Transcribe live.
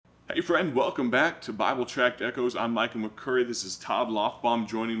Hey friend, welcome back to Bible Tract Echoes. I'm Michael McCurry. This is Todd Loftbaum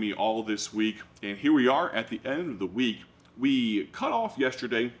joining me all this week. And here we are at the end of the week. We cut off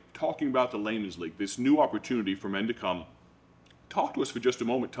yesterday talking about the Layman's League, this new opportunity for men to come. Talk to us for just a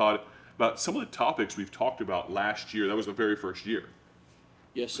moment, Todd, about some of the topics we've talked about last year. That was the very first year.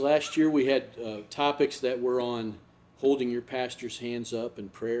 Yes, last year we had topics that were on holding your pastor's hands up in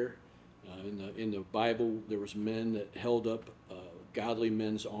prayer. In the Bible, there was men that held up godly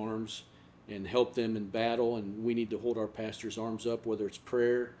men's arms and helped them in battle, and we need to hold our pastor's arms up, whether it's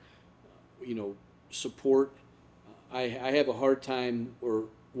prayer, support. I have a hard time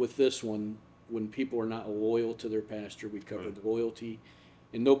with this one when people are not loyal to their pastor. We covered loyalty,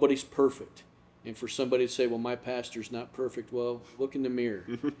 and nobody's perfect. And for somebody to say, well, my pastor's not perfect, well, look in the mirror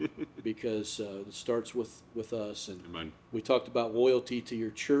because it starts with us. And Amen. we talked about loyalty to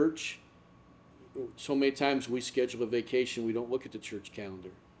your church. So many times we schedule a vacation, we don't look at the church calendar.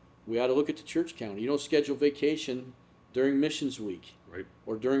 We ought to look at the church calendar. You don't schedule vacation during missions week Right.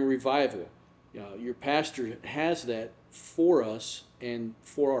 or during revival. Your pastor has that for us and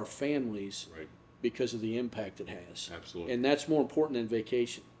for our families Right. because of the impact it has. Absolutely. And that's more important than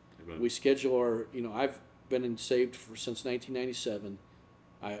vacation. Amen. We schedule I've been saved since 1997.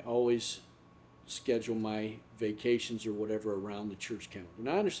 I always schedule my vacations or whatever around the church calendar. And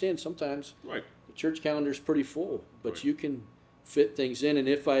I understand sometimes Right. the church calendar is pretty full, but Right. you can fit things in. And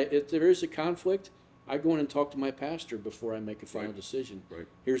if there is a conflict, I go in and talk to my pastor before I make a final Right. decision. Right.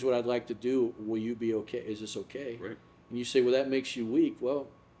 Here's what I'd like to do. Will you be okay? Is this okay? Right. And you say, well, that makes you weak. Well,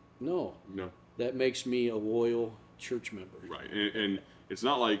 no, No. that makes me a loyal church member. Right, and it's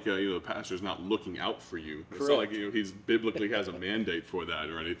not like the pastor's not looking out for you. It's not like Correct. he's biblically has a mandate for that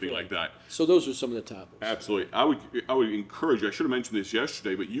or anything like that. So those are some of the topics. Absolutely, I would encourage you. I should have mentioned this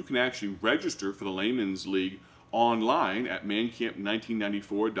yesterday, but you can actually register for the Layman's League online at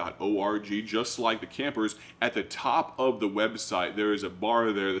mancamp1994.org, just like the campers. At the top of the website, there is a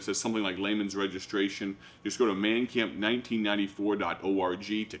bar there that says something like Layman's Registration. Just go to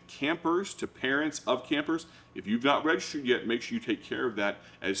mancamp1994.org to campers, to parents of campers. If you've not registered yet, make sure you take care of that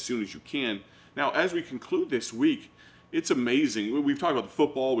as soon as you can. Now, as we conclude this week, it's amazing. We've talked about the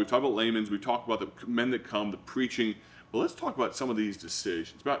football, we've talked about Layman's, we've talked about the men that come, the preaching. Well, let's talk about some of these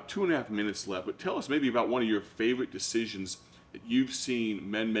decisions. About 2.5 minutes left, but tell us maybe about one of your favorite decisions that you've seen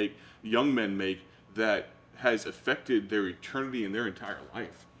men make, young men make, that has affected their eternity and their entire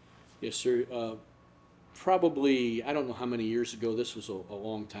life. Yes, sir. Probably, I don't know how many years ago, this was a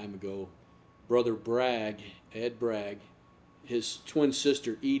long time ago. Brother Bragg, Ed Bragg, his twin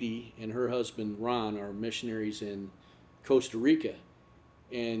sister Edie, and her husband Ron are missionaries in Costa Rica.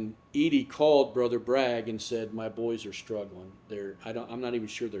 And Edie called Brother Bragg and said, "My boys are struggling. I'm not even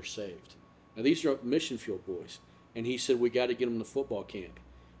sure they're saved." Now these are mission field boys, and he said, "We got to get them to football camp."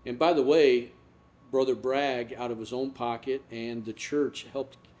 And by the way, Brother Bragg, out of his own pocket, and the church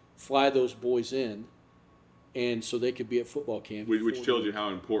helped fly those boys in, and so they could be at football camp. Which tells you how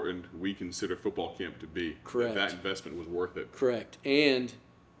important we consider football camp to be. Correct. That investment was worth it. Correct. And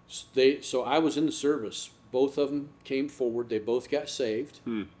so I was in the service. Both of them came forward. They both got saved.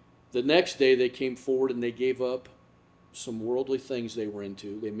 The next day they came forward and they gave up some worldly things they were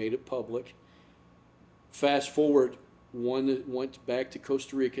into. They made it public. Fast forward, one went back to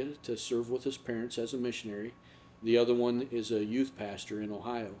Costa Rica to serve with his parents as a missionary. The other one is a youth pastor in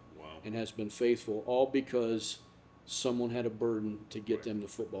Ohio. Wow. And has been faithful, all because someone had a burden to get them to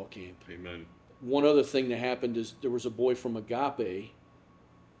football camp. Amen. One other thing that happened is there was a boy from Agape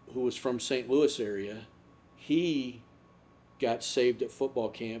who was from St. Louis area. He got saved at football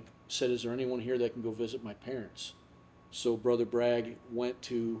camp, said, "Is there anyone here that can go visit my parents?" So Brother Bragg went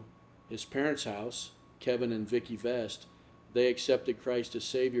to his parents' house, Kevin and Vicky Vest. They accepted Christ as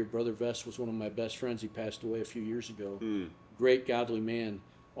Savior. Brother Vest was one of my best friends. He passed away a few years ago. Great godly man.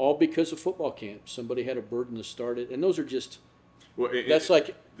 All because of football camp. Somebody had a burden to start it. And those are just, Well, that's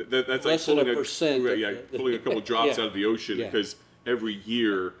like that's less like than pulling a percent. pulling a couple drops Yeah. out of the ocean, Yeah. because every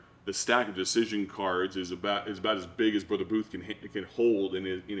year the stack of decision cards is about as big as Brother Booth can hold in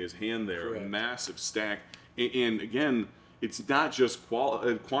his hand there. Correct. A massive stack. And again, it's not just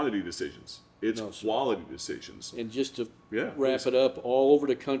quantity decisions; it's No, sir. quality decisions. And just to Yeah, wrap please. it up, all over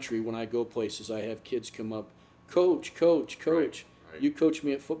the country when I go places, I have kids come up, "Coach, coach, coach, right. you coached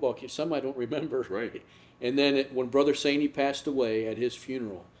me at football camp." Some I don't remember. Right. And then when Brother Saney passed away at his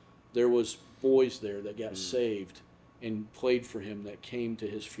funeral, there was boys there that got saved and played for him that came to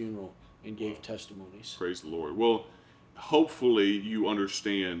his funeral and gave testimonies. Praise the Lord. Well, hopefully you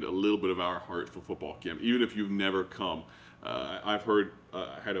understand a little bit of our heart for football camp, even if you've never come. I've heard,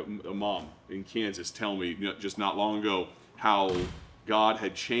 I had a mom in Kansas tell me just not long ago how God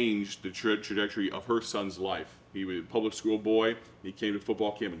had changed the trajectory of her son's life. He was a public school boy. He came to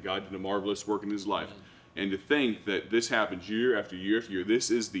football camp, and God did a marvelous work in his life. Amen. And to think that this happens year after year after year,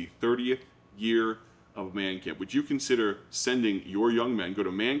 this is the 30th year of Man Camp. Would you consider sending your young men? Go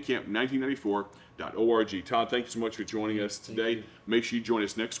to mancamp1994.org. Todd, thank you so much for joining us today. you. Make sure you join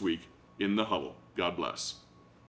us next week in the huddle. God bless.